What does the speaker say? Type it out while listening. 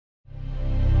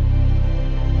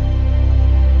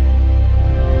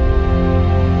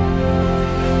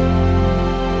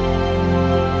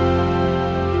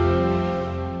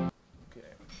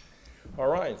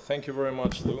Thank you very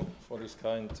much, Lou, for this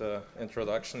kind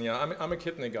introduction. Yeah, I'm a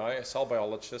kidney guy, a cell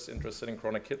biologist interested in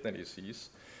chronic kidney disease,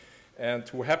 and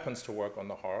who happens to work on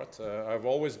the heart. I've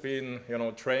always been,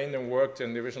 trained and worked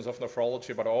in divisions of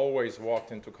nephrology, but always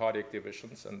walked into cardiac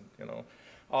divisions and,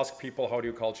 ask people, how do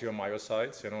you culture your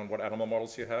myocytes, and what animal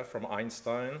models you have, from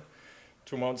Einstein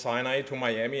to Mount Sinai to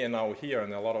Miami, and now here,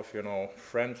 and a lot of,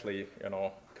 friendly,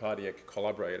 cardiac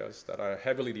collaborators that I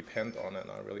heavily depend on,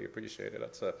 and I really appreciate it.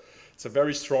 It's a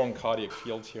very strong cardiac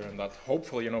field here, and that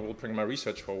hopefully, will bring my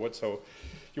research forward. So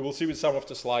you will see with some of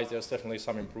the slides, there's definitely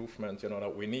some improvement,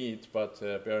 that we need, but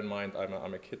bear in mind,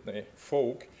 I'm a kidney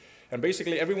folk. And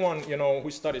basically everyone,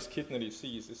 who studies kidney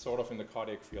disease is sort of in the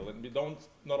cardiac field, and we don't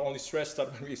not only stress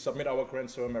that when we submit our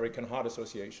grants to American Heart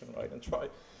Association, right, and try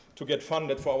to get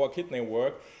funded for our kidney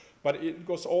work, but it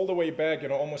goes all the way back,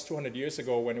 almost 200 years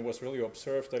ago, when it was really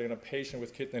observed that in a patient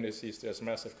with kidney disease, there's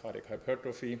massive cardiac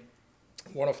hypertrophy.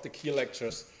 One of the key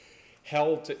lectures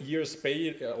held years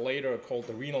later called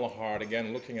the renal heart,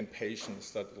 again, looking in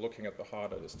patients that looking at the heart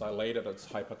that is dilated, that's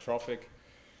hypertrophic.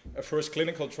 A first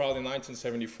clinical trial in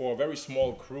 1974, a very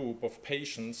small group of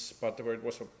patients, but where it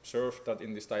was observed that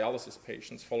in these dialysis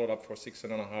patients, followed up for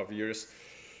 6.5 years,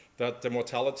 that the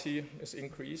mortality is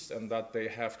increased and that they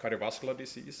have cardiovascular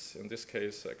disease, in this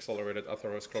case accelerated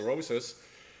atherosclerosis.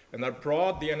 And that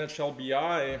brought the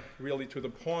NHLBI really to the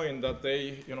point that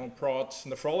they brought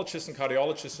nephrologists and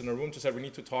cardiologists in a room to say, we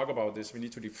need to talk about this, we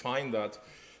need to define that,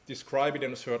 describe it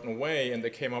in a certain way, and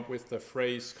they came up with the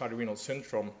phrase cardiorenal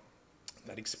syndrome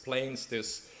that explains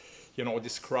this,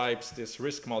 describes this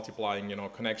risk multiplying,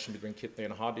 connection between kidney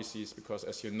and heart disease, because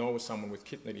as you know, someone with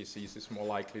kidney disease is more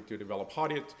likely to develop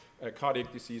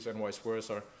cardiac disease and vice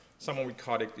versa. Someone with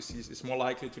cardiac disease is more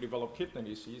likely to develop kidney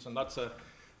disease, and that's a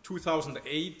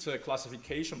 2008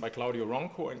 classification by Claudio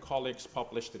Ronco and colleagues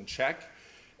published in Czech,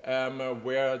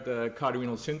 where the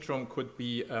cardiorenal syndrome could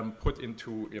be put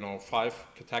into 5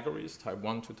 categories, type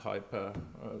 1 to type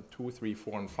 2, 3,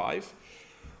 4, and 5.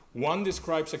 1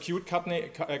 describes acute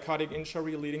cardiac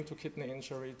injury leading to kidney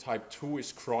injury. Type 2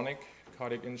 is chronic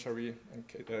cardiac injury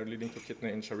leading to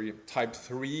kidney injury. Type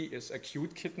 3 is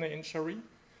acute kidney injury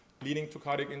leading to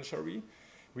cardiac injury.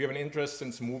 We have an interest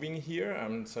since moving here,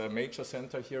 and it's a major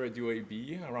center here at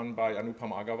UAB run by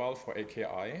Anupam Agarwal for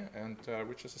AKI, and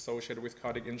which is associated with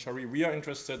cardiac injury. We are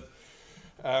interested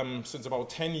since about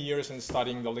 10 years in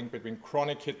studying the link between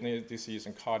chronic kidney disease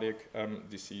and cardiac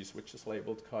disease, which is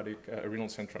labeled cardiorenal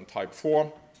syndrome type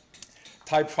 4.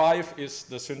 Type 5 is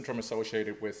the syndrome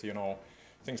associated with,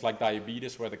 things like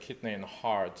diabetes, where the kidney and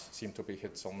heart seem to be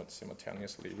hit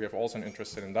simultaneously. We have also an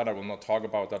interest in that. I will not talk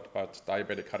about that, but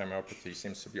diabetic cardiomyopathy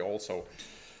seems to be also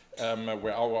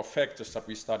where our factors that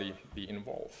we study be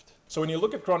involved. So when you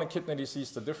look at chronic kidney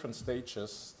disease, the different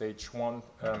stages, stage 1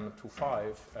 to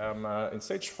 5, in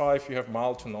stage 5 you have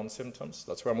mild to non-symptoms.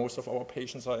 That's where most of our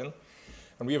patients are in.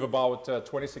 And we have about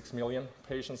 26 million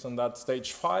patients in that.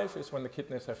 Stage 5 is when the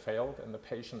kidneys have failed and the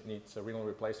patient needs a renal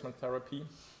replacement therapy,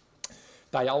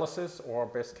 dialysis, or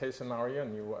best case scenario, a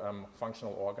new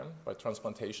functional organ by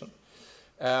transplantation.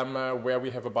 Where we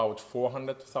have about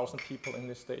 400,000 people in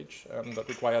this stage that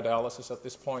require dialysis at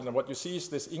this point. And what you see is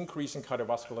this increase in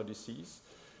cardiovascular disease.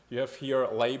 You have here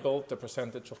labeled the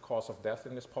percentage of cause of death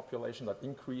in this population that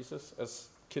increases as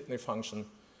kidney function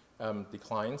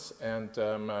declines. And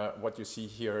what you see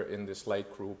here in this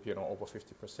late group, over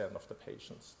 50% of the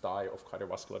patients die of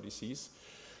cardiovascular disease.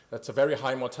 That's a very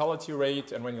high mortality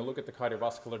rate. And when you look at the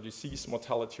cardiovascular disease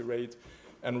mortality rate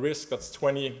and risk, that's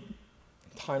 20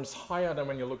 times higher than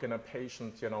when you look in a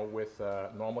patient, with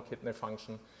normal kidney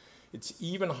function. It's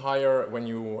even higher when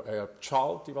a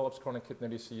child develops chronic kidney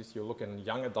disease. You look in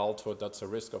young adulthood, that's a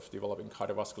risk of developing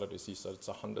cardiovascular disease, so it's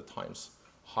 100 times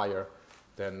higher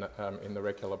than in the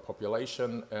regular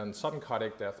population, and sudden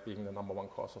cardiac death being the #1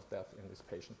 cause of death in this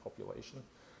patient population.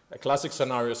 A classic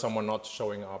scenario, someone not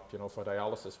showing up, for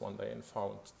dialysis one day and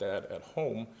found dead at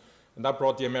home, and that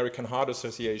brought the American Heart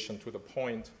Association to the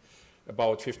point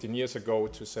about 15 years ago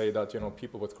to say that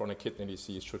people with chronic kidney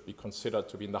disease should be considered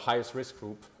to be in the highest risk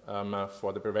group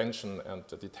for the prevention and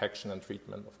the detection and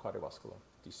treatment of cardiovascular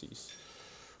disease.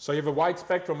 So you have a wide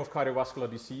spectrum of cardiovascular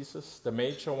diseases. The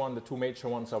two major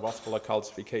ones are vascular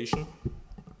calcification,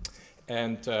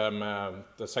 and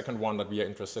the second one that we are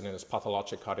interested in is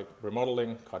pathologic cardiac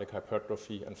remodeling, cardiac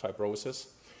hypertrophy, and fibrosis.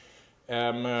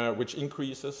 Which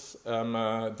increases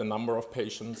the number of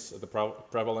patients, the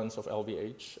prevalence of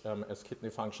LVH as kidney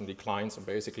function declines. And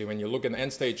basically, when you look at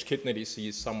end-stage kidney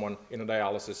disease, someone in a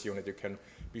dialysis unit, you can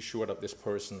be sure that this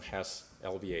person has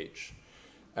LVH.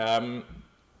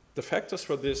 The factors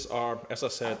for this are, as I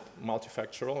said,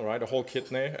 multifactorial, right? A whole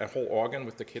kidney, a whole organ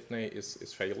with the kidney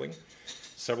is failing.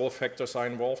 Several factors are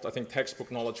involved. I think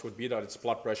textbook knowledge would be that it's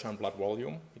blood pressure and blood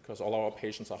volume, because all our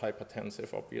patients are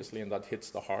hypertensive, obviously, and that hits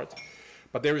the heart.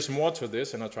 But there is more to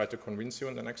this, and I'll try to convince you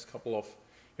in the next couple of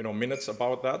minutes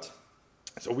about that.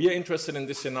 So we are interested in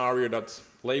this scenario that's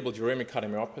labeled uremic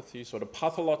cardiomyopathy, so the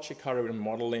pathology cardiovascular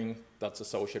modeling that's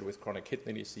associated with chronic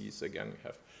kidney disease. Again, we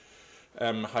have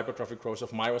hypertrophic growth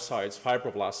of myocytes,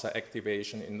 fibroblasts,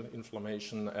 activation,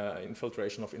 inflammation,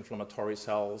 infiltration of inflammatory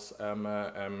cells,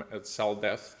 cell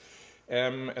death.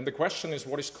 And the question is,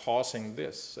 what is causing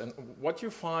this? And what you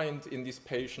find in these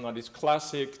patients are these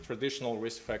classic traditional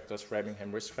risk factors,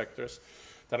 Framingham risk factors,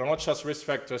 that are not just risk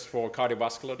factors for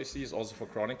cardiovascular disease, also for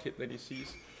chronic kidney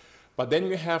disease. But then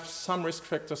you have some risk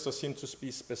factors that seem to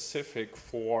be specific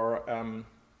for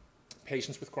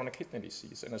patients with chronic kidney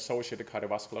disease and associated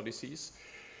cardiovascular disease.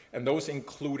 And those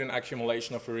include an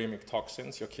accumulation of uremic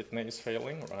toxins. Your kidney is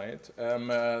failing, right?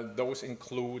 Those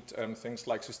include things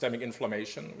like systemic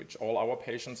inflammation, which all our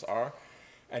patients are.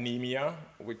 Anemia,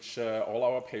 which all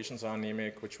our patients are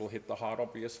anemic, which will hit the heart,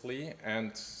 obviously.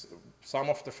 And some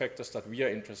of the factors that we are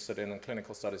interested in and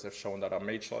clinical studies have shown that are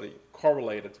majorly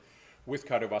correlated with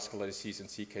cardiovascular disease and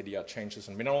CKD are changes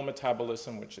in mineral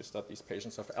metabolism, which is that these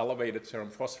patients have elevated serum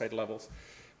phosphate levels.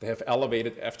 They have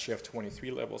elevated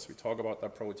FGF23 levels. We talk about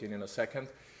that protein in a second.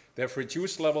 They have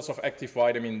reduced levels of active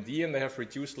vitamin D, and they have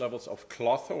reduced levels of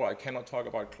clotho. I cannot talk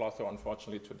about clotho,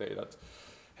 unfortunately, today. That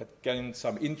had gained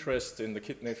some interest in the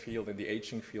kidney field, in the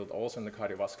aging field, also in the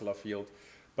cardiovascular field.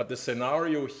 But the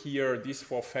scenario here, these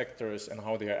four factors and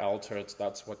how they are altered,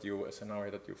 that's what a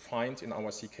scenario that you find in our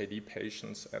CKD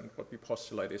patients. And what we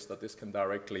postulate is that this can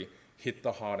directly hit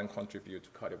the heart and contribute to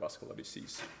cardiovascular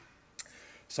disease.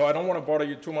 So I don't want to bother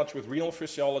you too much with renal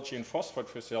physiology and phosphate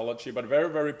physiology, but very,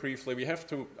 very briefly, we have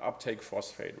to uptake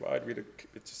phosphate, right?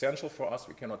 It's essential for us.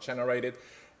 We cannot generate it.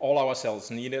 All our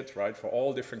cells need it, right, for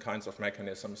all different kinds of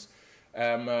mechanisms.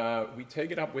 We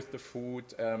take it up with the food.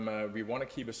 We want to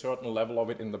keep a certain level of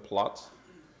it in the blood.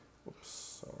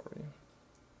 Oops, sorry.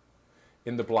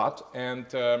 In the blood. And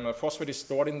phosphate is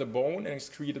stored in the bone and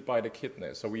excreted by the kidney.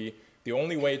 So the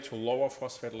only way to lower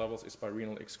phosphate levels is by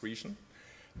renal excretion.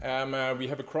 We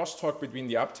have a crosstalk between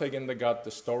the uptake in the gut,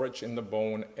 the storage in the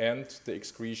bone, and the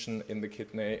excretion in the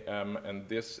kidney. And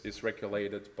this is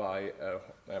regulated by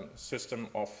a system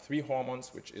of 3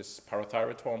 hormones, which is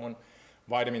parathyroid hormone,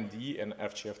 vitamin D, and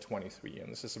FGF23.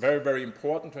 And this is very, very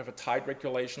important to have a tight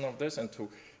regulation of this and to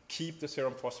keep the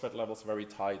serum phosphate levels very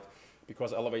tight,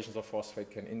 because elevations of phosphate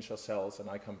can injure cells, and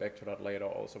I come back to that later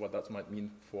also, what that might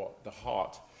mean for the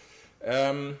heart.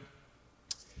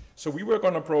 So we work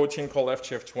on a protein called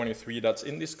FGF23 that's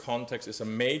in this context is a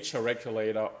major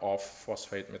regulator of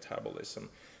phosphate metabolism.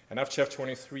 And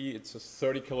FGF23, it's a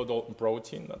 30 kilodalton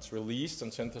protein that's released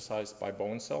and synthesized by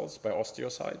bone cells, by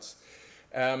osteocytes.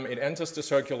 It enters the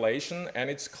circulation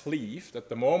and it's cleaved. At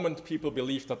the moment, people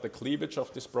believe that the cleavage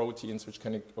of these proteins, which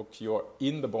can occur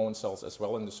in the bone cells as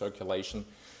well in the circulation,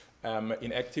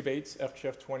 inactivates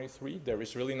FGF23. There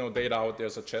is really no data out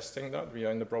there suggesting that. We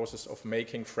are in the process of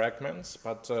making fragments,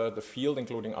 but the field,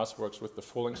 including us, works with the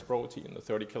full-length protein, the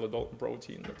 30 kilodalton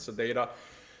protein. That's the data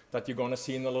that you're going to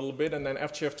see in a little bit. And then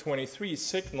FGF23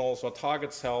 signals or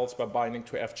target cells by binding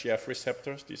to FGF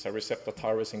receptors. These are receptor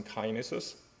tyrosine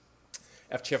kinases.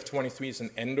 FGF23 is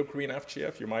an endocrine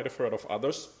FGF. You might have heard of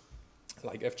others,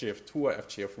 like FGF2 or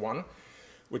FGF1,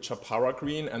 which are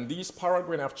paracrine. And these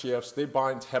paracrine FGFs, they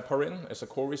bind heparin as a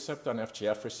co-receptor and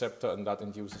FGF receptor, and that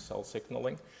induces cell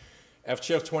signaling.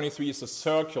 FGF23 is a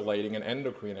circulating and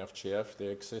endocrine FGF.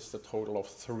 There exist a total of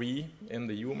 3 in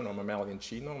the human or mammalian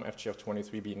genome,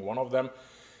 FGF23 being one of them.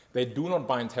 They do not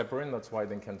bind heparin, that's why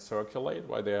they can circulate,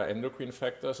 why they are endocrine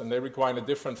factors, and they require a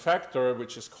different factor,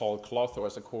 which is called clotho,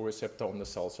 as a co-receptor on the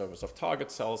cell surface of target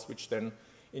cells, which then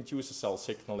induces cell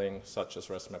signaling, such as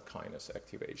ResMap kinase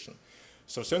activation.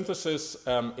 So synthesis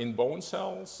in bone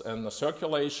cells and the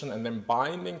circulation, and then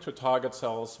binding to target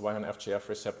cells via an FGF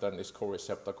receptor and this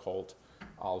co-receptor called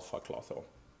alpha-clotho.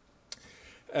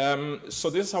 So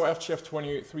this is how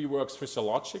FGF23 works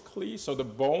physiologically. So the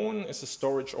bone is a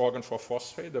storage organ for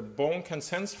phosphate. The bone can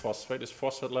sense phosphate as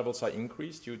phosphate levels are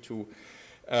increased due to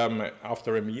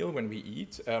after a meal when we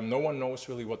eat. No one knows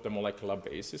really what the molecular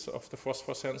basis of the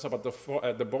phosphosensor,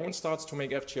 but the bone starts to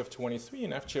make FGF23,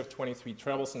 and FGF23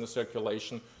 travels in the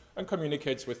circulation and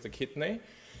communicates with the kidney.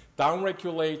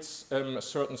 Downregulates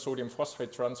certain sodium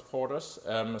phosphate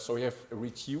transporters, so we have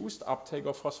reduced uptake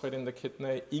of phosphate in the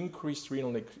kidney, increased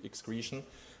renal excretion,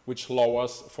 which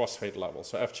lowers phosphate levels.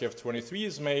 So FGF23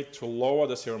 is made to lower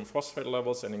the serum phosphate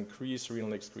levels and increase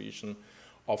renal excretion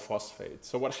of phosphate.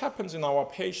 So what happens in our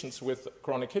patients with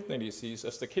chronic kidney disease,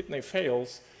 as the kidney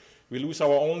fails, we lose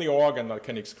our only organ that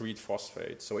can excrete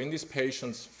phosphate. So in these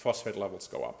patients, phosphate levels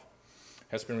go up.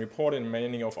 Has been reported in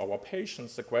many of our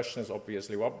patients. The question is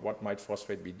obviously, what might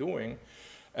phosphate be doing?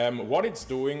 What it's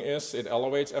doing is it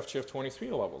elevates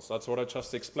FGF23 levels. That's what I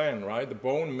just explained, right? The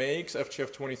bone makes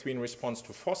FGF23 in response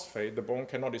to phosphate. The bone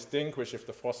cannot distinguish if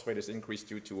the phosphate is increased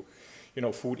due to,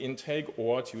 food intake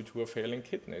or due to a failing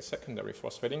kidney, secondary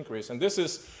phosphate increase. And this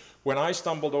is when I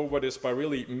stumbled over this by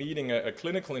really meeting a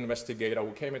clinical investigator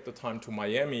who came at the time to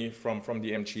Miami from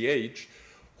the MGH,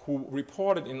 who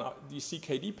reported in the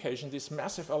CKD patient these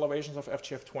massive elevations of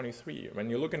FGF23. When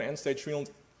you look in end-stage renal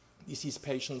disease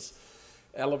patients,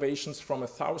 elevations from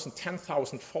 1,000,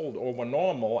 10,000-fold over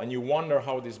normal, and you wonder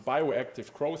how this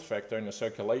bioactive growth factor in the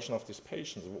circulation of these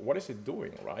patients, what is it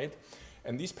doing, right?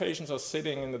 And these patients are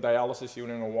sitting in the dialysis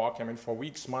unit or walk, for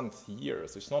weeks, months,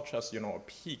 years. It's not just, a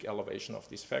peak elevation of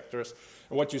these factors.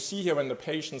 And what you see here when the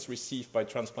patients receive by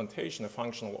transplantation a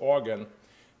functional organ,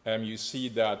 you see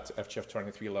that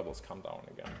FGF23 levels come down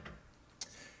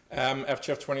again.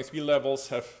 FGF23 levels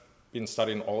have been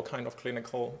studied in all kind of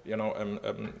clinical,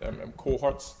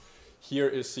 cohorts. Here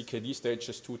is CKD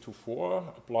stages 2 to 4,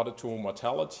 plotted to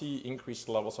mortality, increased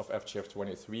levels of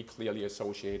FGF23 clearly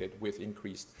associated with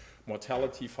increased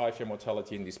mortality, 5-year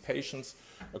mortality in these patients.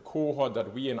 A cohort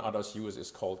that we and others use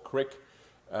is called CRIC,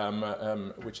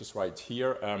 which is right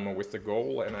here, with the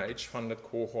goal, NIH-funded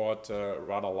cohort,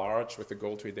 rather large, with the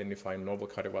goal to identify novel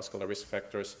cardiovascular risk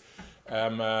factors.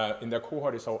 In their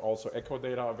cohort is also echo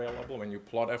data available. When you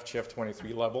plot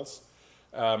FGF23 levels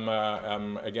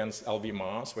against LV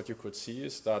mass, what you could see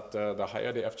is that the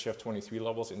higher the FGF23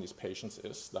 levels in these patients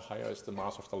is, the higher is the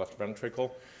mass of the left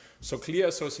ventricle. So clear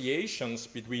associations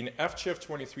between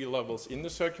FGF23 levels in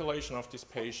the circulation of these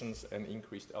patients and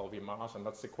increased LV mass. And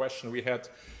that's the question we had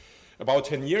about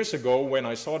 10 years ago when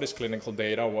I saw this clinical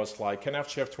data, was like, can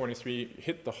FGF23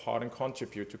 hit the heart and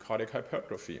contribute to cardiac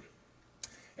hypertrophy?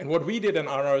 And what we did in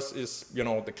others is,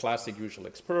 the classic usual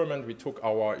experiment. We took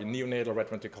our neonatal red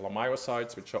ventricular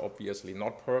myocytes, which are obviously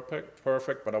not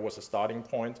perfect, but that was a starting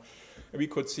point. And we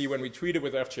could see when we treated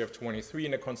with FGF23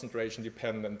 in a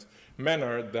concentration-dependent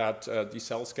manner that these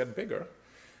cells get bigger.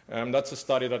 That's a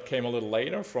study that came a little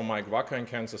later from Mike Wacker in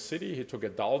Kansas City. He took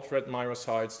adult red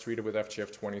myocytes treated with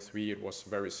FGF23. It was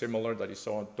very similar that he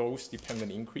saw a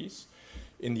dose-dependent increase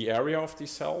in the area of these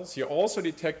cells. He also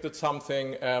detected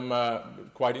something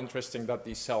quite interesting, that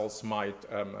these cells might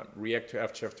react to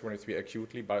FGF23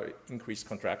 acutely by increased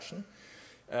contraction,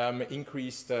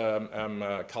 increased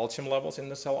calcium levels in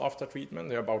the cell after treatment.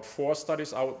 There are about 4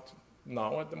 studies out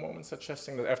now at the moment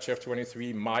suggesting that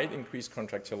FGF23 might increase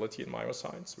contractility in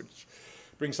myocytes, which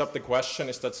brings up the question,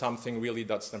 is that something really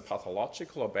that's then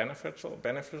pathological or beneficial?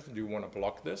 Do you want to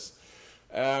block this?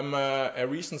 A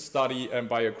recent study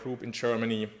by a group in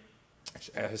Germany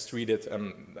has treated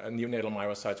neonatal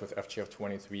myocytes with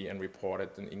FGF23 and reported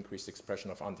an increased expression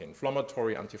of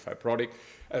anti-inflammatory, anti-fibrotic,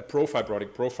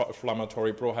 pro-fibrotic,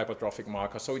 pro-inflammatory, pro-hypertrophic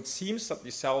markers. So it seems that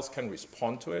the cells can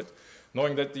respond to it,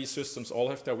 knowing that these systems all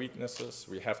have their weaknesses.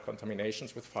 We have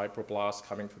contaminations with fibroblasts.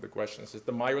 Coming to the question, is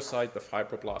the myocyte, the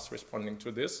fibroblast responding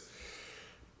to this?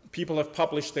 People have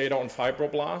published data on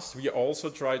fibroblasts. We also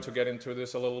try to get into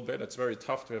this a little bit. It's very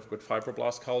tough to have good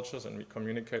fibroblast cultures, and we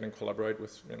communicate and collaborate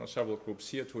with several groups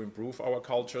here to improve our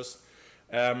cultures.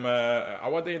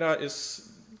 Our data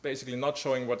is basically not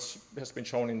showing what has been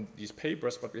shown in these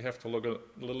papers, but we have to look a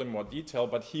little in more detail.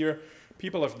 But here,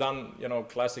 people have done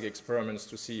classic experiments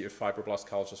to see if fibroblast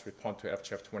cultures respond to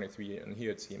FGF23, and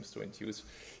here it seems to induce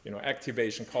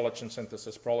activation, collagen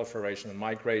synthesis, proliferation, and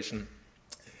migration.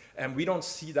 And we don't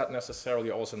see that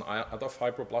necessarily also in other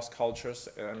fibroblast cultures,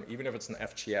 even if it's an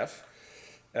FGF.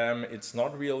 It's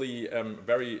not really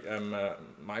very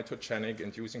mitogenic,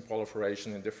 inducing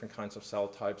proliferation in different kinds of cell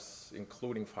types,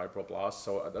 including fibroblasts.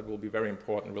 So that will be very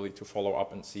important really to follow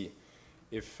up and see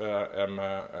if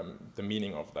the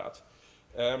meaning of that.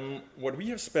 What we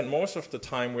have spent most of the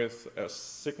time with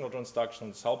signal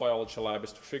transduction cell biology lab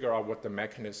is to figure out what the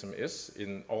mechanism is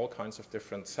in all kinds of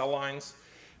different cell lines,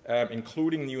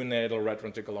 including neonatal red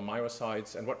ventricular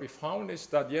myocytes. And what we found is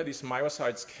that, these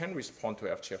myocytes can respond to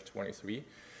FGF23.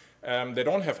 They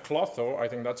don't have cloth, though. I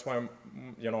think that's why,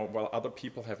 while other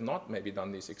people have not maybe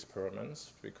done these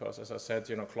experiments, because, as I said,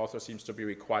 cloth seems to be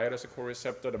required as a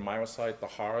co-receptor. The myocyte, the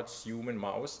hearts, human,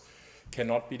 mouse,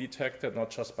 cannot be detected, not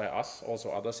just by us,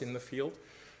 also others in the field.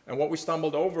 And what we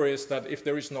stumbled over is that if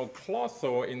there is no cloth,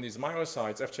 though, in these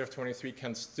myocytes, FGF23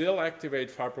 can still activate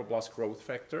fibroblast growth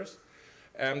factors.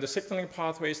 The signaling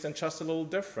pathway is then just a little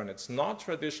different. It's not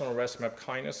traditional ResMap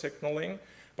kinase signaling,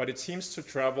 but it seems to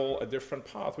travel a different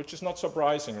path, which is not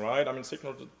surprising, right? I mean,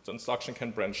 signal transduction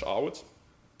can branch out,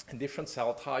 and different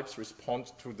cell types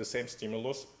respond to the same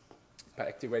stimulus by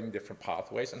activating different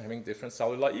pathways and having different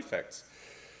cellular effects.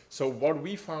 So what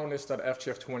we found is that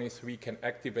FGF23 can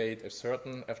activate a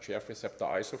certain FGF receptor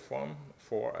isoform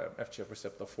for FGF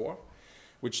receptor 4,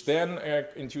 which then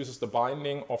induces the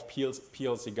binding of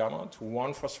PLC gamma to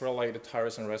one phosphorylated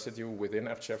tyrosine residue within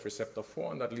FGF receptor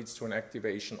 4, and that leads to an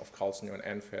activation of calcineurin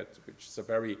NFET, which is a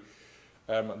very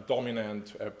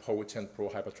dominant, potent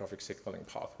pro-hypertrophic signaling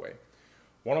pathway.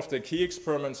 One of the key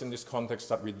experiments in this context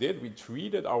that we did, we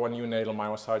treated our neonatal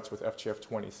myocytes with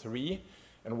FGF23,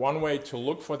 and one way to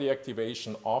look for the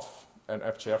activation of an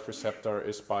FGF receptor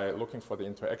is by looking for the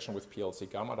interaction with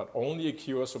PLC gamma that only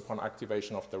occurs upon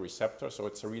activation of the receptor. So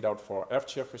it's a readout for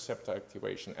FGF receptor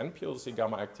activation and PLC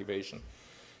gamma activation.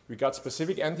 We got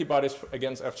specific antibodies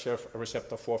against FGF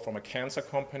receptor 4 from a cancer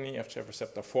company. FGF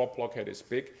receptor 4 blockade is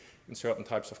big in certain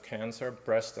types of cancer,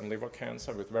 breast and liver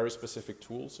cancer, with very specific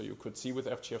tools. So you could see with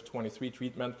FGF23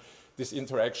 treatment, this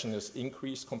interaction is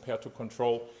increased compared to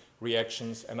control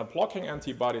reactions. And a blocking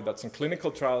antibody that's in clinical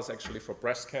trials actually for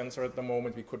breast cancer at the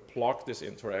moment, we could block this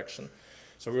interaction.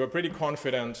 So we were pretty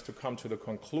confident to come to the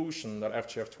conclusion that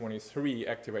FGF23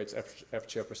 activates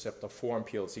FGF receptor 4 and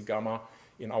PLC gamma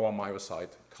in our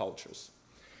myocyte cultures.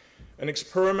 An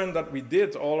experiment that we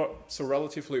did also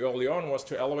relatively early on was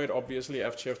to elevate, obviously,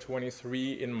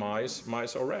 FGF23 in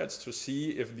mice or rats to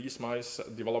see if these mice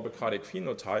develop a cardiac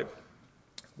phenotype.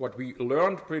 What we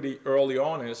learned pretty early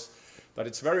on is that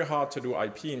it's very hard to do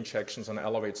IP injections and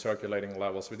elevate circulating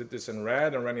levels. We did this in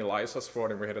rat and ranelizers for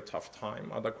it, and we had a tough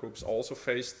time. Other groups also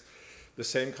faced the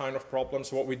same kind of problems.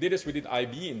 So what we did is we did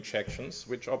IV injections,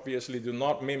 which obviously do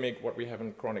not mimic what we have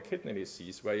in chronic kidney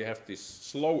disease, where you have this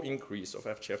slow increase of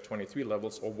FGF23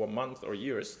 levels over months or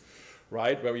years,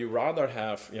 right? Where you rather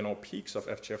have, peaks of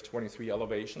FGF23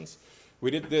 elevations. We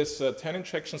did this 10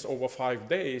 injections over 5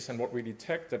 days, and what we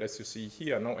detected, as you see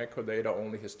here, no echo data,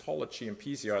 only histology and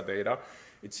PCR data,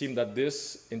 it seemed that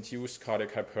this induced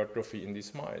cardiac hypertrophy in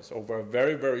these mice. Over a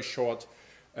very, very short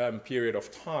period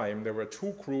of time, there were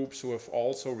 2 groups who have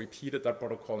also repeated that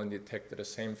protocol and detected the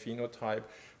same phenotype,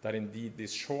 that indeed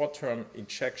these short-term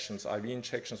injections, IV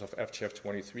injections of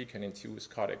FGF23 can induce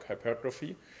cardiac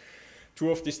hypertrophy. 2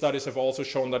 of these studies have also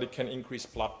shown that it can increase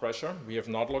blood pressure. We have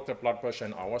not looked at blood pressure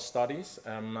in our studies.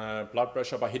 Blood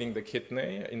pressure by hitting the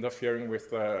kidney, interfering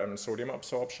with sodium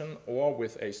absorption, or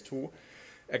with ACE2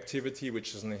 activity,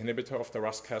 which is an inhibitor of the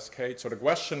RAS cascade. So the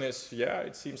question is,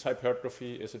 it seems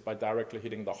hypertrophy, is it by directly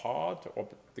hitting the heart or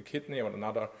the kidney or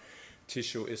another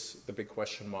tissue, is the big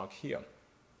question mark here.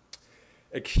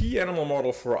 A key animal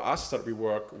model for us that we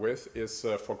work with is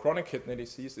for chronic kidney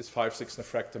disease is 5/6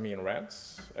 nephrectomy in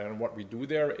rats. And what we do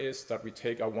there is that we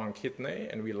take our one kidney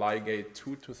and we ligate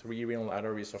 2 to 3 renal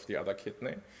arteries of the other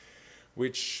kidney,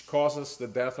 which causes the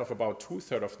death of about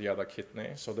 2/3 of the other kidney.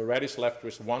 So the rat is left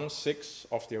with 1/6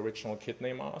 of the original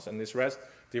kidney mass, and this rat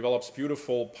develops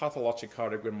beautiful pathologic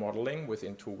cardiac remodeling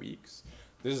within 2 weeks.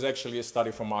 This is actually a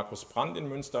study from Markus Brandt in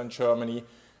Münster in Germany,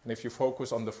 and if you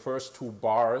focus on the first 2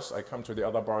 bars, I come to the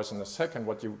other bars in a second,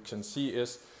 what you can see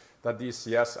is that these,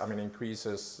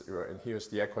 increases, and here's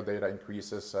the echo data,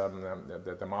 increases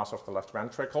the mass of the left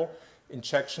ventricle.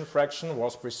 Injection fraction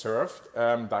was preserved,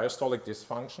 diastolic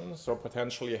dysfunction, so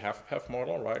potentially a HFpEF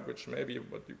model, right, which maybe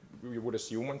what we would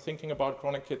assume when thinking about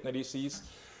chronic kidney disease.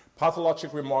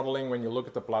 Pathologic remodeling, when you look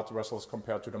at the blood vessels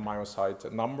compared to the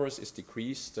myocyte numbers, is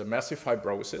decreased. Massive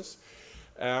fibrosis.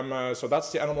 So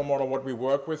that's the animal model what we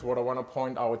work with. What I want to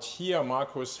point out here,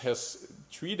 Markus has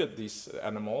treated these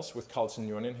animals with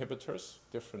calcineurin inhibitors,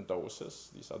 different doses.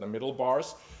 These are the middle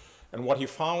bars. And what he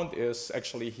found is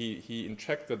actually he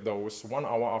injected those 1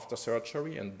 hour after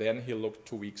surgery, and then he looked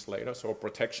 2 weeks later, so a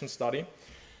protection study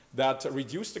that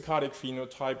reduced the cardiac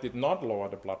phenotype, did not lower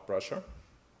the blood pressure.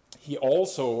 He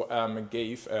also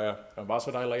gave a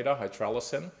vasodilator,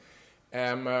 hydralazine,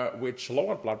 which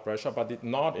lowered blood pressure but did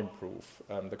not improve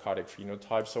the cardiac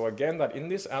phenotype. So again, that in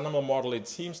this animal model, it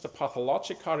seems the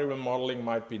pathologic cardiac remodeling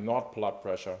might be not blood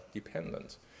pressure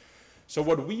dependent. So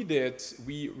what we did,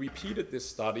 we repeated this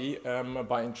study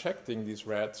by injecting these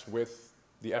rats with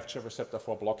the FGF receptor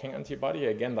 4 blocking antibody,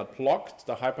 again, that blocked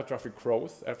the hypertrophic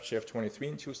growth,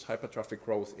 FGF23-induced hypertrophic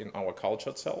growth in our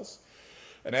cultured cells.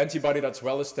 An antibody that's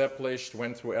well established,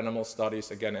 went through animal studies,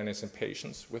 again, and is in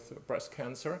patients with breast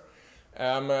cancer.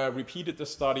 Repeated the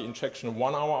study, injection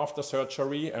 1 hour after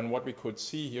surgery, and what we could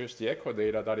see, here's the echo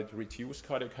data, that it reduced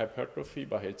cardiac hypertrophy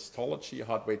by histology,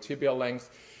 heart rate, tibial length.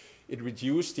 It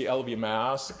reduced the LV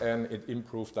mass, and it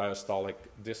improved diastolic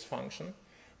dysfunction.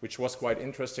 which was quite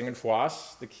interesting. And for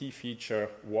us, the key feature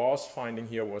was finding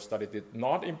here was that it did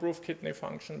not improve kidney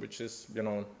function, which is, you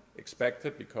know,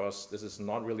 expected because this is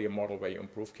not really a model where you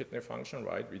improve kidney function,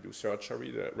 right? We do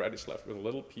surgery, the rat is left with a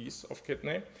little piece of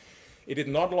kidney. It did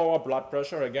not lower blood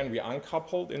pressure. Again, we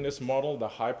uncoupled in this model the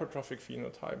hypertrophic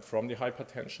phenotype from the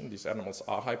hypertension. These animals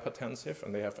are hypertensive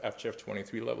and they have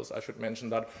FGF23 levels, I should mention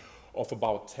that, of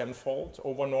about 10-fold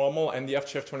over normal, and the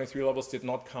FGF23 levels did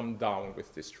not come down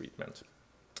with this treatment.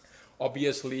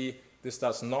 Obviously, this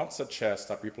does not suggest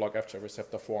that we block FGF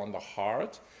receptor 4 on the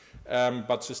heart,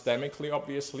 but systemically,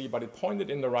 obviously, but it pointed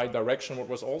in the right direction. What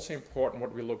was also important,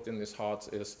 what we looked in these hearts,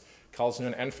 is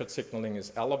calcium and NFAT signaling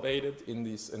is elevated in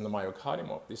the myocardium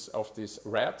of these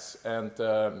rats, and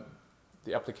the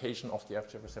application of the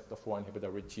FGF receptor 4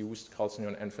 inhibitor reduced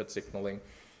calcium and NFAT signaling.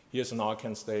 Here's an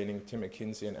Arcan staining, Tim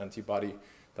McKinsey, antibody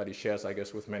that he shares, I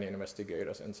guess, with many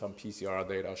investigators, and some PCR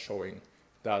data showing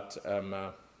that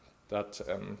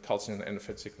calcium and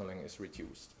NFAT signaling is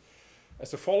reduced.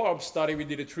 As a follow-up study, we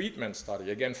did a treatment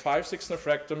study. Again, 5/6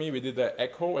 nephrectomy. We did the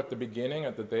echo at the beginning,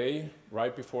 at the day,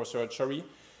 right before surgery.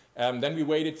 Then we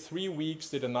waited 3 weeks,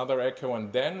 did another echo,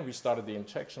 and then we started the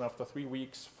injection after 3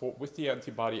 weeks with the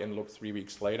antibody and looked 3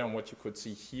 weeks later. And what you could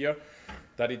see here,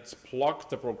 that it's blocked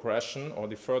the progression or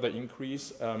the further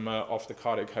increase of the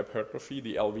cardiac hypertrophy,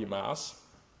 the LV mass.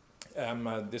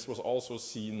 This was also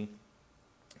seen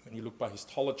when you look by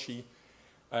histology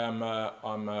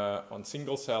on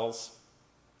single cells.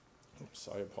 Oops,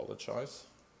 I apologize.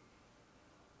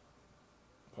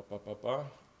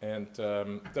 And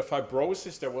the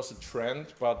fibrosis, there was a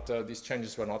trend, but these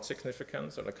changes were not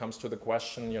significant. So it comes to the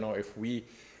question, you know, if we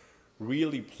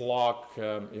really block,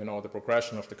 you know, the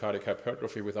progression of the cardiac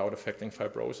hypertrophy without affecting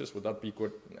fibrosis, would that be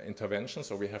good intervention?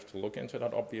 So we have to look into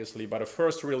that, obviously. But a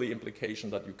first really implication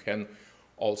that you can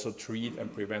also treat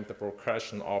and prevent the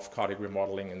progression of cardiac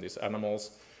remodeling in these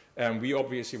animals. And we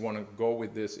obviously want to go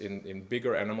with this in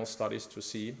bigger animal studies to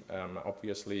see.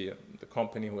 Obviously, the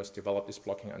company who has developed this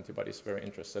blocking antibody is very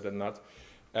interested in that,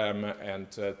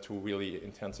 and to really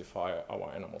intensify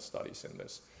our animal studies in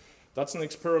this. That's an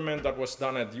experiment that was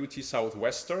done at UT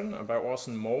Southwestern by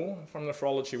Orson Moe from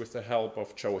nephrology with the help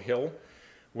of Joe Hill,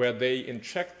 where they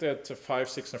injected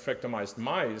 5/6 nephrectomized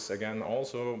mice. Again,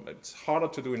 also, it's harder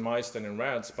to do in mice than in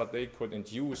rats, but they could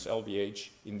induce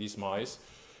LVH in these mice.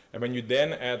 And when you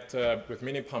then add, with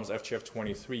mini pumps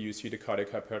FGF23, you see the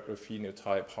cardiac hypertrophy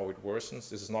phenotype, how it worsens.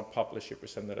 This is not published, you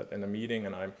presented it in a meeting,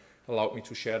 and allowed me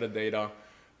to share the data.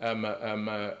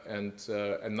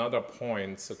 Another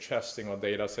point suggesting, or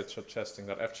data set suggesting,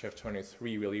 that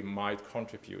FGF23 really might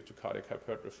contribute to cardiac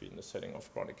hypertrophy in the setting of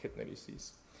chronic kidney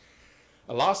disease.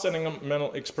 A last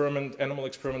animal experiment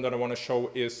that I want to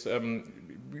show is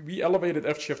we elevated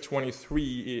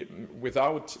FGF23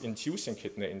 without inducing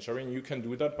kidney injury, and you can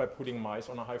do that by putting mice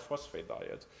on a high phosphate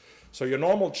diet. So your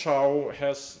normal chow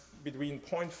has between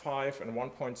 0.5 and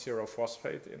 1.0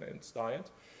 phosphate in its diet.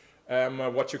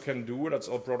 What you can do, that's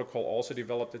a protocol also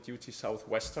developed at UT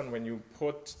Southwestern, when you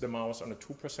put the mouse on a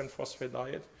 2% phosphate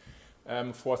diet.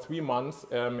 For 3 months,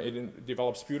 it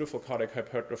develops beautiful cardiac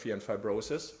hypertrophy and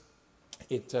fibrosis.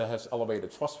 It has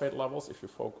elevated phosphate levels, if you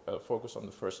focus on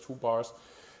the first 2 bars.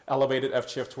 Elevated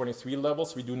FGF23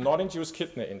 levels. We do not induce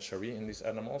kidney injury in these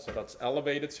animals, so that's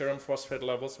elevated serum phosphate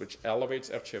levels, which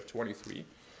elevates FGF23.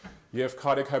 You have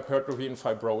cardiac hypertrophy and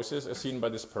fibrosis, as seen by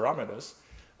these parameters,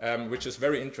 which is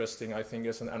very interesting, I think,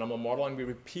 as an animal model. And we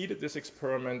repeated this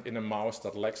experiment in a mouse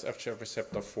that lacks FGF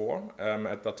receptor 4.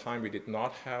 At that time, we did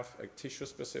not have a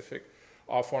tissue-specific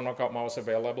R4 knockout mouse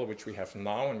available, which we have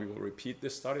now, and we will repeat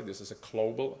this study. This is a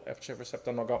global FGF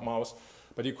receptor knockout mouse.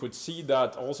 But you could see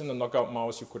that also in the knockout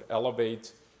mouse, we could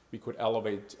elevate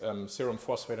serum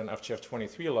phosphate and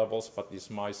FGF23 levels, but these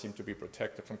mice seem to be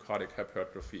protected from cardiac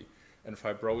hypertrophy and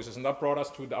fibrosis. And that brought us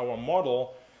to our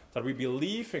model that we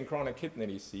believe in chronic kidney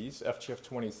disease,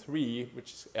 FGF23,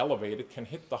 which is elevated, can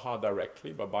hit the heart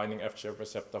directly by binding FGF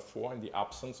receptor 4 in the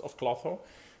absence of clotho,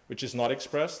 which is not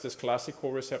expressed, this classic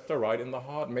co-receptor right in the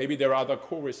heart. Maybe there are other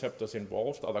co-receptors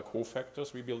involved, other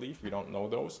cofactors, we believe, we don't know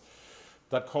those,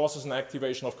 that causes an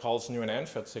activation of calcium and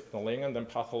NFAT signaling and then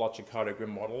pathologic cardiac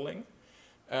remodeling.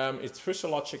 It's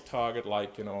physiologic target,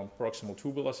 like, you know, proximal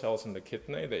tubular cells in the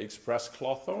kidney. They express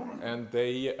clotho, and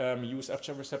they use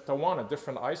FGF receptor 1, a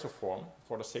different isoform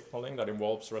for the signaling that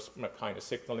involves kinase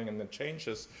signaling and then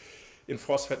changes in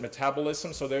phosphate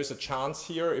metabolism. So there's a chance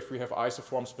here, if we have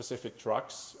isoform-specific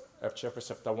drugs, FGF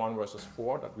receptor 1 versus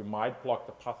 4, that we might block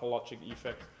the pathologic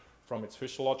effect from its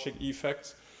physiologic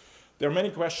effects. There are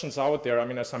many questions out there. I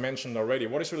mean, as I mentioned already,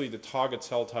 what is really the target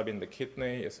cell type in the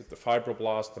kidney? Is it the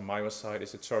fibroblast, the myocyte?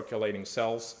 Is it circulating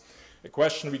cells? A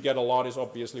question we get a lot is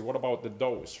obviously, what about the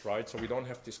dose, right? So we don't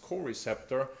have this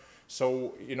co-receptor.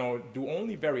 So, you know, do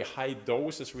only very high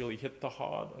doses really hit the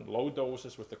heart, and low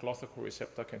doses with the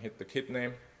glucocorticoreceptor can hit the kidney?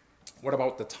 What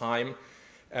about the time?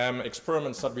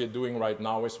 Experiments that we are doing right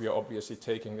now is we are obviously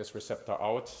taking this receptor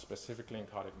out, specifically in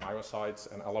cardiac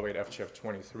myocytes, and elevate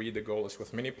FGF23. The goal is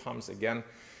with mini pumps. Again,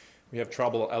 we have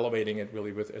trouble elevating it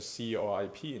really with SC or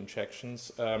IP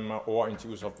injections, or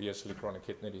induce obviously chronic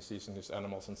kidney disease in these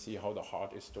animals and see how the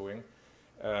heart is doing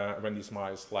when these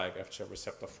mice lack FGF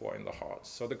receptor 4 in the heart.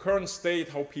 So the current state,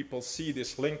 how people see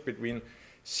this link between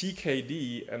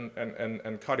CKD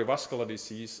and cardiovascular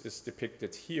disease is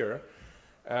depicted here.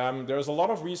 There's a lot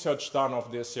of research done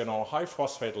of this, you know, high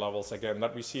phosphate levels, again,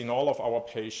 that we see in all of our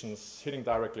patients hitting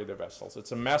directly the vessels.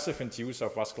 It's a massive inducer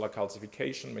of vascular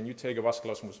calcification. When you take a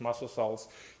vascular smooth muscle cells,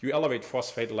 you elevate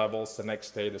phosphate levels, the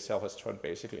next day the cell has turned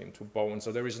basically into bone.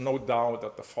 So there is no doubt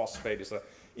that the phosphate is an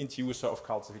inducer of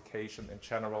calcification in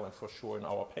general and for sure in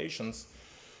our patients.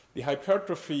 The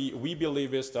hypertrophy, we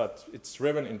believe, is that it's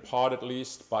driven in part at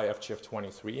least by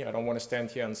FGF23. I don't want to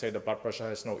stand here and say the blood pressure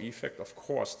has no effect. Of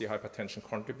course, the hypertension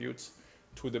contributes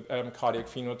to the cardiac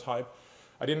phenotype.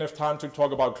 I didn't have time to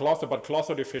talk about clotho, but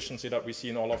clotho deficiency that we see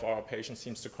in all of our patients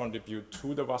seems to contribute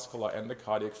to the vascular and the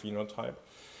cardiac phenotype.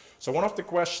 So one of the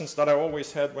questions that I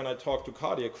always had when I talk to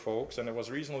cardiac folks, and it was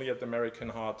recently at the American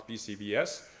Heart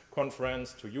BCVS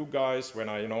conference to you guys, when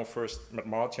I, you know, first met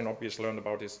Martin, obviously learned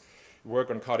about his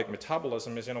work on cardiac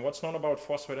metabolism, is, you know, what's known about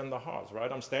phosphate in the heart,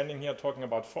 right? I'm standing here talking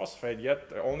about phosphate, yet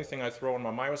the only thing I throw on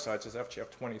my myocytes is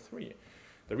FGF23.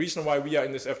 The reason why we are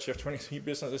in this FGF23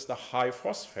 business is the high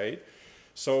phosphate.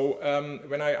 So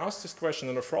when I asked this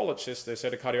question to nephrologists, they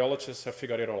said the cardiologists have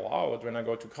figured it all out. When I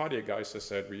go to cardiac guys, they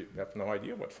said we have no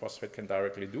idea what phosphate can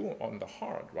directly do on the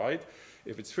heart, right?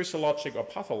 If it's physiologic or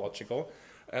pathological.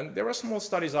 And there are small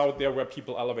studies out there where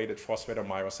people elevated phosphate or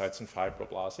myocytes in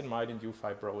fibroblasts. It might induce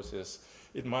fibrosis.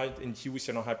 It might induce,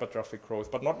 you know, hypertrophic growth,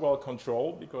 but not well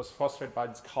controlled because phosphate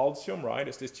binds calcium, right?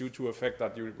 Is this due to the fact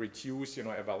that you reduce, you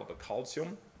know, available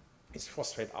calcium? Is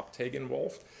phosphate uptake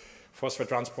involved? Phosphate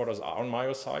transporters are on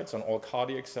myocytes, on all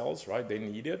cardiac cells, right? They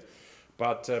need it.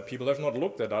 But people have not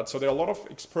looked at that. So there are a lot of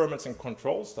experiments and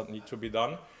controls that need to be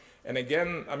done. And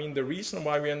again, I mean, the reason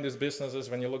why we're in this business is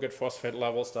when you look at phosphate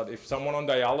levels, that if someone on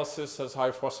dialysis has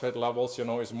high phosphate levels, you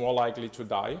know, is more likely to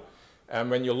die. And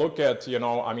when you look at, you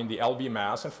know, I mean, the LV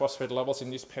mass and phosphate levels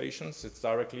in these patients, it's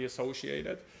directly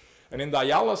associated. And in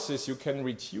dialysis, you can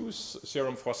reduce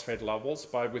serum phosphate levels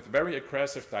with very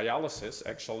aggressive dialysis,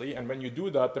 actually. And when you do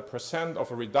that, the percent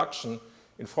of a reduction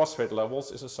in phosphate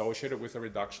levels is associated with a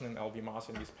reduction in LV mass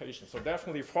in these patients. So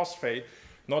definitely phosphate,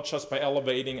 not just by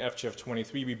elevating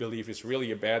FGF23, we believe is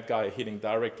really a bad guy hitting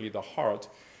directly the heart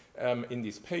in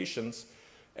these patients.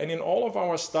 And in all of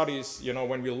our studies, you know,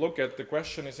 when we look at the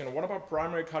question is, you know, what about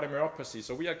primary cardiomyopathy?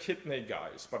 So we are kidney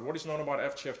guys, but what is known about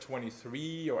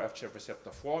FGF23 or FGF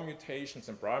receptor 4 mutations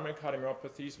in primary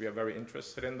cardiomyopathies? We are very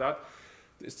interested in that.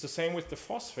 It's the same with the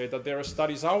phosphate, that there are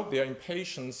studies out there in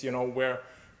patients, you know, where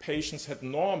patients had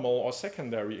normal or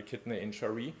secondary kidney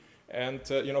injury. And,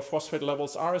 you know, phosphate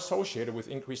levels are associated with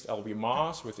increased LV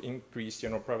mass, with increased, you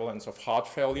know, prevalence of heart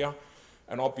failure.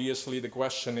 And obviously the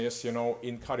question is, you know,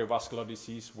 in cardiovascular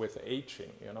disease with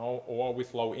aging, you know, or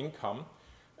with low income,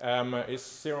 is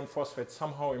serum phosphate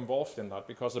somehow involved in that?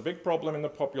 Because the big problem in the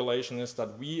population is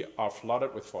that we are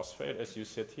flooded with phosphate, as you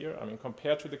sit here. I mean,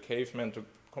 compared to the cavemen,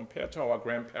 compared to our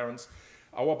grandparents,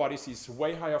 our body sees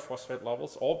way higher phosphate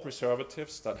levels, all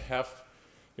preservatives that have,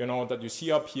 you know, that you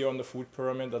see up here on the food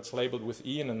pyramid that's labeled with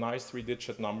E and a nice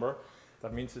 3-digit number.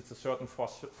 That means it's a certain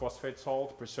phosphate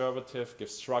salt, preservative,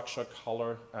 gives structure,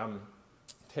 color,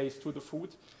 taste to the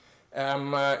food.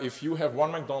 If you have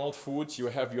one McDonald's food, you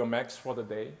have your max for the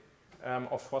day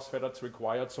of phosphate that's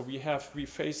required. So we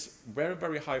face very,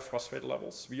 very high phosphate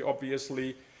levels. We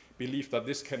obviously believe that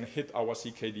this can hit our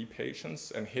CKD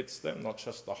patients and hits them, not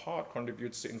just the heart,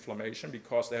 contributes to inflammation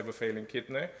because they have a failing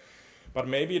kidney. But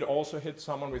maybe it also hits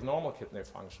someone with normal kidney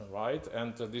function, right?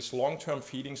 And these long-term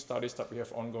feeding studies that we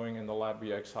have ongoing in the lab,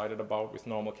 we are excited about with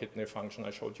normal kidney function.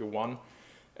 I showed you one.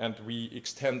 And we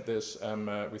extend this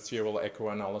with serial echo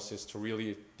analysis to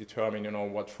really determine, you know,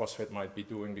 what phosphate might be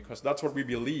doing, because that's what we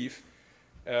believe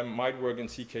might work in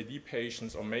CKD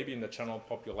patients or maybe in the general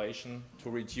population to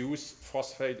reduce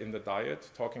phosphate in the diet.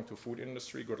 Talking to food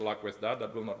industry, good luck with that.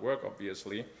 That will not work,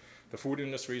 obviously. The food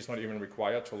industry is not even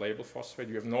required to label phosphate.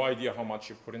 You have no idea how much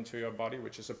you put into your body,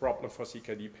 which is a problem for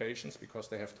CKD patients because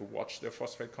they have to watch their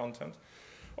phosphate content.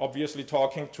 Obviously,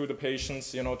 talking to the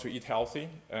patients, you know, to eat healthy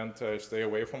and stay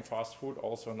away from fast food,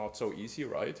 also not so easy,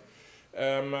 right?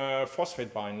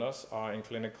 Phosphate binders are in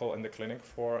the clinic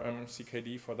for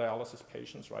CKD for dialysis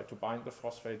patients, right, to bind the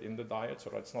phosphate in the diet so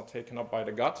that it's not taken up by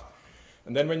the gut.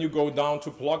 And then when you go down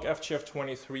to block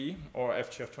FGF23 or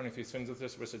FGF23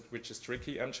 synthesis, which is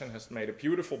tricky, Amgen has made a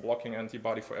beautiful blocking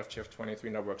antibody for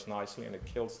FGF23 that works nicely and it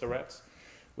kills the rats,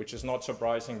 which is not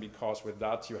surprising because with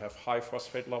that you have high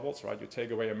phosphate levels, right? You take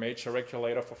away a major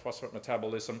regulator for phosphate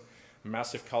metabolism,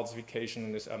 massive calcification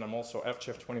in this animal, so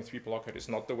FGF23 blockade is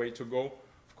not the way to go.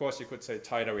 Of course, you could say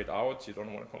titer it out. You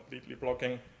don't want completely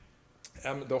blocking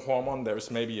the hormone. There's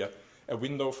maybe a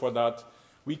window for that.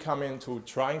 We come into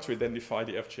trying to identify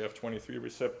the FGF23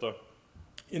 receptor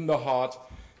in the heart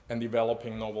and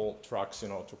developing novel drugs,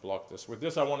 to block this. With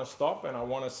this, I want to stop, and I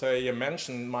want to say,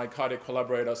 mention my cardiac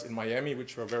collaborators in Miami,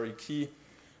 which were very key.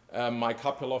 Mike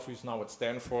Kapilov, who's now at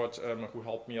Stanford, who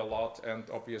helped me a lot, and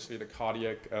obviously the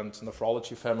cardiac and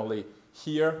nephrology family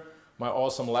here. My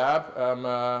awesome lab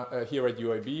here at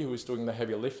UAB, who is doing the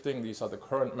heavy lifting. These are the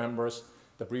current members,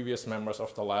 the previous members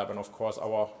of the lab, and of course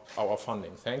our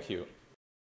funding. Thank you.